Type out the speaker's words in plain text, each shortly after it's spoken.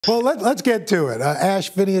Well, let's get to it. Ashe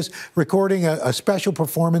FINNEAS recording a special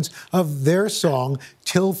performance of their song,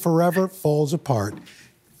 Till Forever Falls Apart.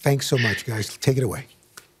 Thanks so much, guys. Take it away.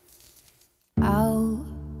 Out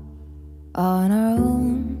on our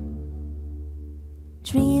own,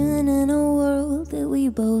 dreaming in a world that we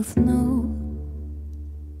both know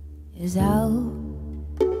is out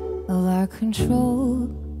of our control.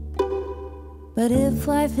 But if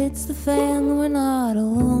life hits the fan, we're not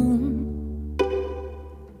alone.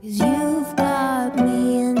 'Cause you've got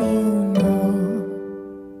me and you know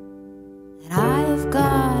that I've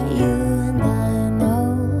got you and I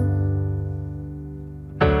know.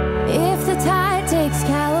 If the tide takes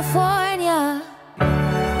California,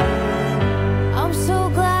 I'm so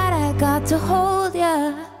glad I got to hold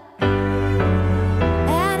ya.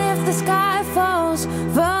 And if the sky falls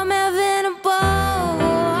from heaven above,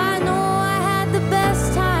 I know I had the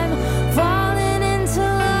best time falling into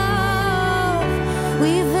love.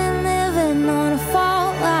 We've been living on a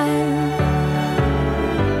fault line,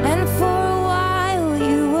 and for a while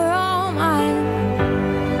you were all mine.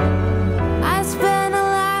 I spent a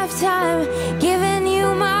lifetime giving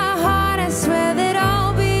you my heart. I swear that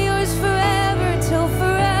I'll be yours forever, till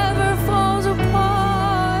forever falls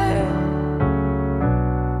apart.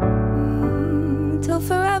 Till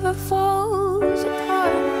forever falls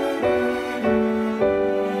apart.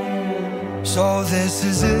 So this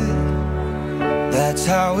is it, that's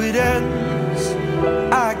how it ends.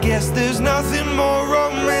 I guess there's nothing more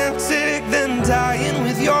romantic than dying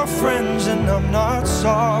with your friends. And I'm not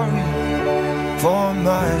sorry for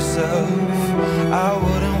myself. I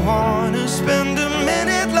wouldn't want to spend a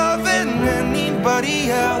minute loving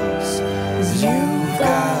anybody else. 'Cause you've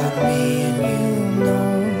got me and you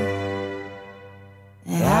know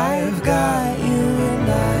that I've got you and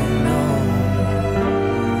I know.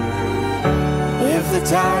 If the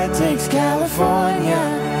tide takes California,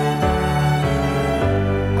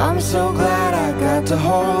 I'm so glad I got to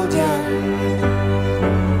hold ya.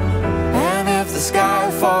 And if the sky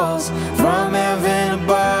falls from heaven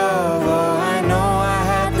above, oh, I know I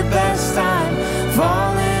had the best time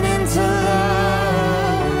falling into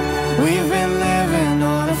love. We've been living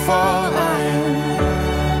on a fault line,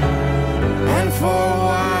 and for a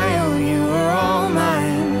while you were all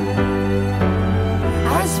mine.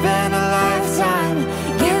 I spent a lifetime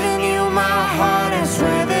giving you my heart. I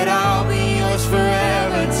swear that I'll be yours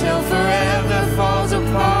forever, till forever falls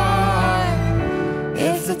apart.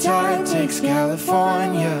 If the tide takes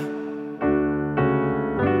California,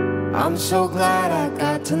 I'm so glad I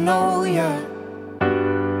got to know ya.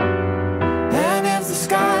 And if the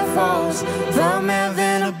sky falls from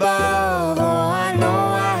heaven above, oh, I know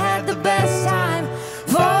I had the best time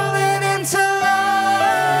falling into love.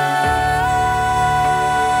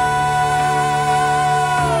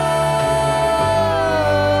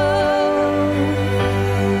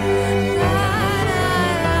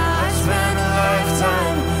 I spent a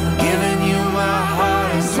lifetime giving you my heart.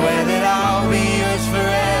 I swear that I'll be yours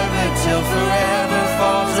forever, till forever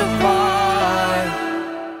falls apart.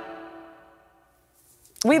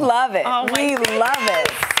 We love it. Oh, we love it.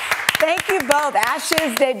 Thank you both.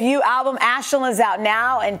 Ashe's debut album, Ashlyn, is out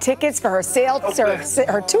now, and tickets for her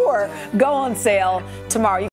tour go on sale tomorrow.